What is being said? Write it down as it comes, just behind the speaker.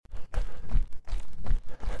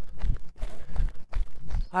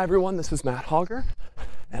Hi everyone, this is Matt Hogger,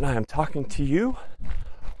 and I am talking to you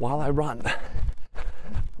while I run.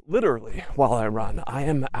 Literally while I run. I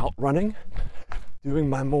am out running, doing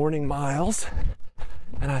my morning miles,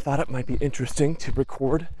 and I thought it might be interesting to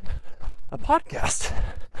record a podcast.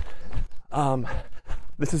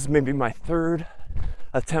 This is maybe my third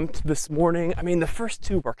attempt this morning. I mean, the first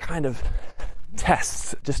two were kind of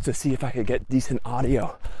tests just to see if I could get decent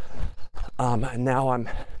audio. And now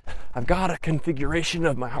I've got a configuration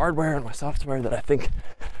of my hardware and my software that I think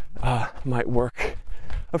might work.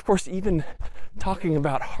 Of course, even talking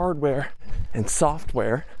about hardware and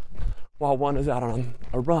software while one is out on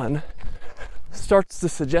a run starts to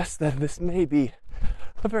suggest that this may be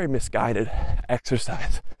a very misguided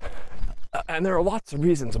exercise. And there are lots of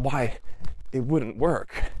reasons why it wouldn't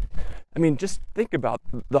work. I mean, just think about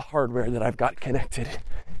the hardware that I've got connected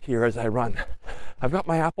here as I run. I've got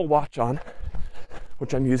my Apple Watch on,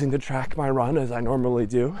 which I'm using to track my run as I normally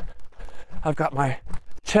do. I've got my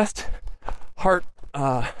chest heart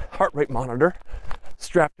rate monitor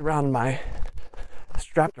strapped around my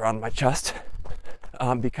chest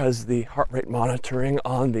because the heart rate monitoring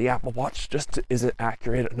on the Apple Watch just isn't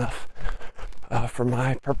accurate enough for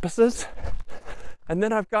my purposes. And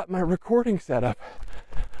then I've got my recording setup.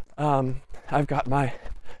 I've got my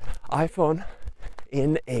iPhone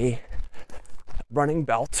in a running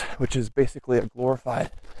belt, which is basically a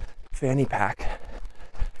glorified fanny pack,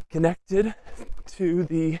 connected to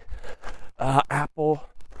the Apple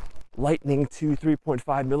Lightning 2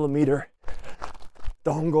 3.5 millimeter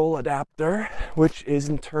dongle adapter, which is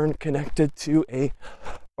in turn connected to a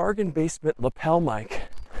Bargain Basement lapel mic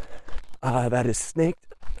that is snaked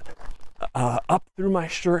up through my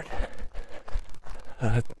shirt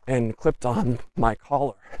and clipped on my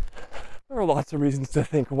collar. There are lots of reasons to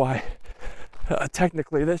think why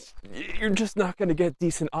technically you're just not going to get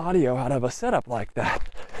decent audio out of a setup like that.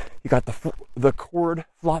 You got the cord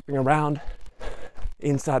flopping around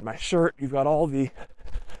inside my shirt. You've got all the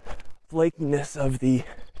flakiness of the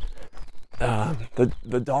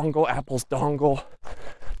dongle, Apple's dongle,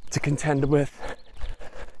 to contend with.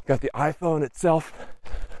 You got the iPhone itself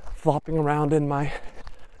flopping around in my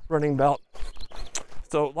running belt.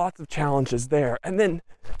 So lots of challenges there. And then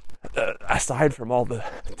aside from all the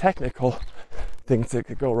technical things that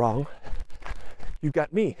could go wrong, you've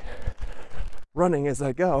got me running as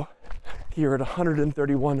I go here at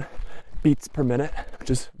 131 beats per minute, which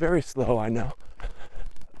is very slow, I know.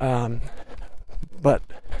 But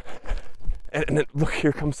then, look,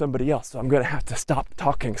 here comes somebody else, so I'm going to have to stop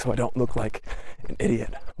talking so I don't look like an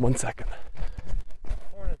idiot. 1 second.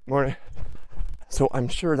 Morning. So I'm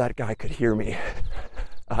sure that guy could hear me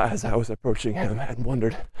as I was approaching him and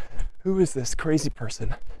wondered, who is this crazy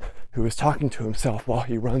person who is talking to himself while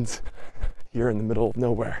he runs here in the middle of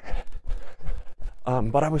nowhere?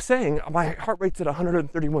 But I was saying, my heart rate's at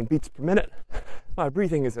 131 beats per minute. My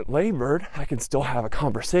breathing isn't labored. I can still have a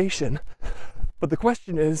conversation. But the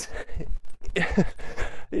question is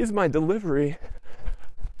my delivery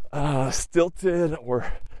stilted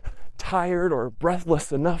or tired or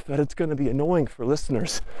breathless enough that it's going to be annoying for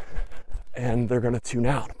listeners and they're going to tune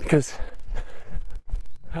out? Because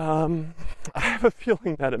I have a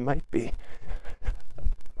feeling that it might be.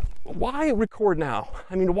 Why record now?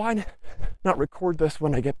 I mean, why not record this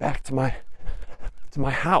when I get back to my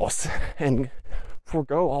house and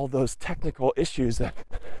forego all those technical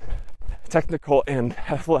and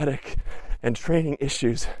athletic and training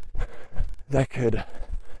issues that could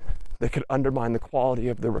undermine the quality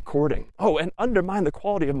of the recording. Oh, and undermine the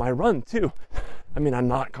quality of my run too. I mean, I'm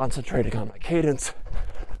not concentrating on my cadence.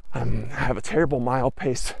 I have a terrible mile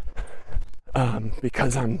pace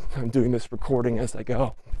because I'm doing this recording as I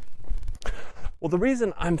go. Well, the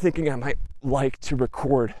reason I'm thinking I might like to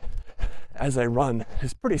record as I run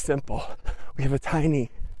is pretty simple. We have a tiny,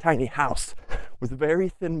 tiny house with very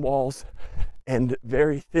thin walls and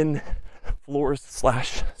very thin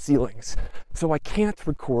floors/ceilings. So I can't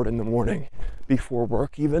record in the morning before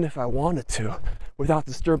work, even if I wanted to, without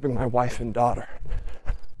disturbing my wife and daughter.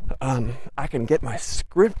 I can get my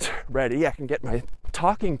script ready, I can get my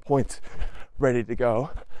talking points ready to go,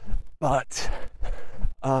 but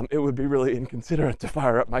it would be really inconsiderate to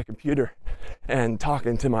fire up my computer and talk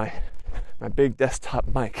into my big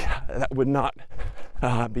desktop mic. That would not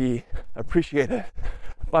be appreciated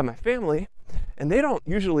by my family, and they don't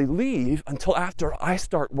usually leave until after I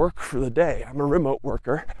start work for the day. I'm a remote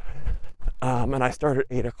worker, and I start at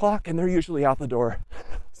 8 o'clock, and they're usually out the door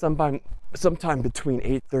sometime between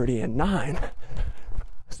 8:30 and 9.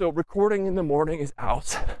 So recording in the morning is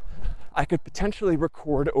out. I could potentially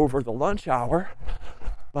record over the lunch hour,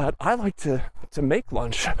 but I like to make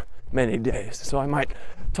lunch many days. So I might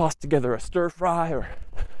toss together a stir fry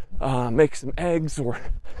or make some eggs or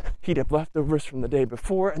heat up leftovers from the day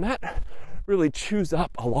before, and that really chews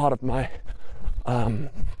up a lot of my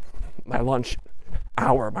my lunch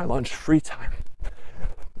hour, my lunch free time.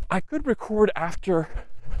 I could record after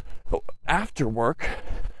work.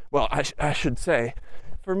 Well, I should say,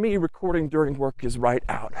 for me, recording during work is right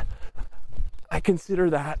out. I consider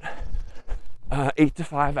that 8 to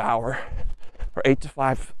 5 hour or 8 to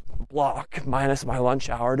 5 block minus my lunch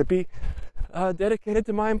hour to be dedicated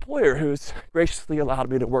to my employer, who's graciously allowed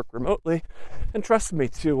me to work remotely and trusts me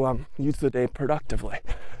to use the day productively.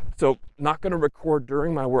 So not going to record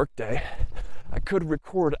during my work day. I could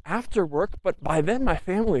record after work, but by then my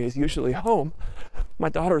family is usually home. My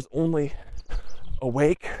daughter's only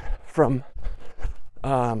awake from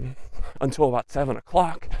until about 7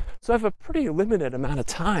 o'clock. So I have a pretty limited amount of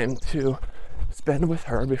time to spend with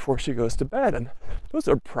her before she goes to bed. And those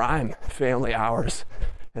are prime family hours,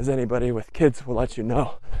 as anybody with kids will let you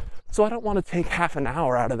know. So I don't want to take half an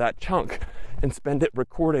hour out of that chunk and spend it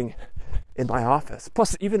recording in my office.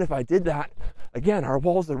 Plus, even if I did that, again, our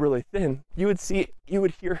walls are really thin. You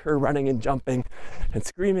would hear her running and jumping and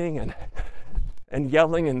screaming and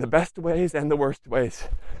yelling in the best ways and the worst ways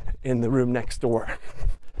in the room next door.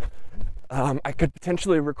 I could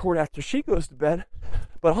potentially record after she goes to bed,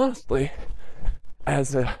 but honestly,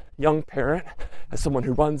 as a young parent, as someone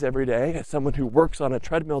who runs every day, as someone who works on a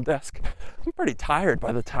treadmill desk, I'm pretty tired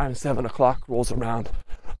by the time 7 o'clock rolls around.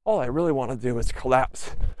 All I really want to do is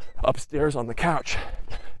collapse upstairs on the couch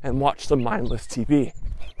and watch some mindless TV.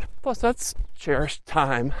 Plus, that's cherished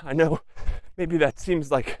time. I know maybe that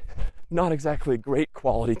seems like not exactly great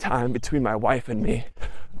quality time between my wife and me,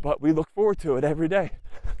 but we look forward to it every day.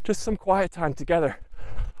 Just some quiet time together,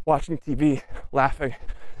 watching TV, laughing,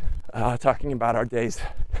 talking about our days,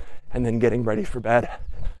 and then getting ready for bed.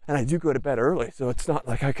 And I do go to bed early, so it's not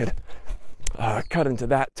like I could cut into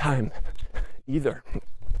that time either.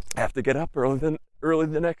 I have to get up early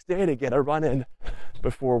the next day to get a run in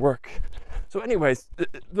before work. So anyways,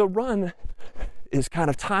 the run is kind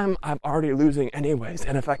of time I'm already losing anyways.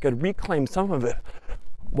 And if I could reclaim some of it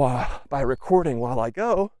by recording while I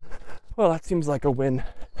go, well, that seems like a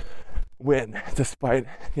win-win, despite,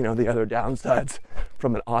 the other downsides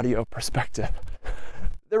from an audio perspective.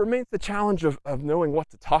 There remains the challenge of knowing what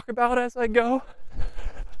to talk about as I go.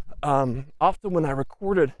 Often when I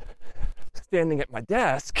recorded standing at my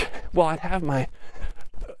desk, well, I'd have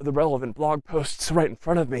the relevant blog posts right in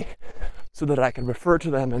front of me so that I could refer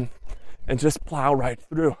to them and just plow right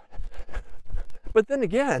through. But then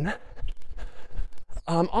again,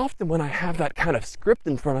 often when I have that kind of script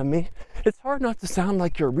in front of me, it's hard not to sound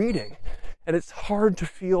like you're reading, and it's hard to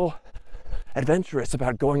feel adventurous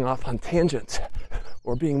about going off on tangents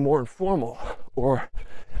or being more informal or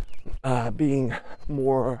being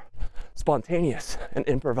more spontaneous and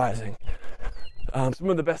improvising. Some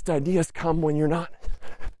of the best ideas come when you're not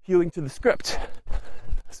healing to the script.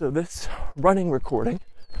 So this running recording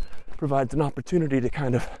provides an opportunity to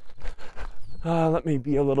kind of let me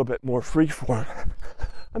be a little bit more freeform.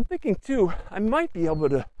 I'm thinking too, I might be able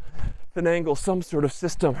to finagle some sort of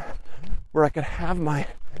system where I could have my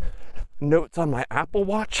notes on my Apple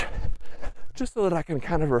Watch, just so that I can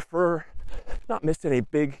kind of refer, not miss any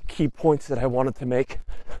big key points that I wanted to make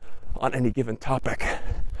on any given topic.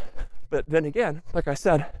 But then again, like I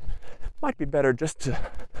said, might be better just to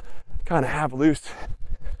kind of have loose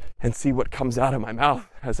and see what comes out of my mouth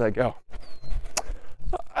as I go.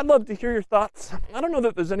 I'd love to hear your thoughts. I don't know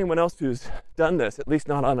that there's anyone else who's done this, at least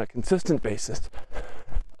not on a consistent basis.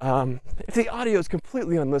 If the audio is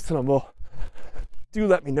completely unlistenable, do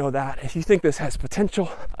let me know that. If you think this has potential,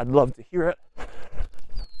 I'd love to hear it.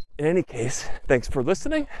 In any case, thanks for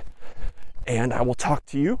listening, and I will talk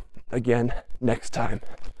to you again next time.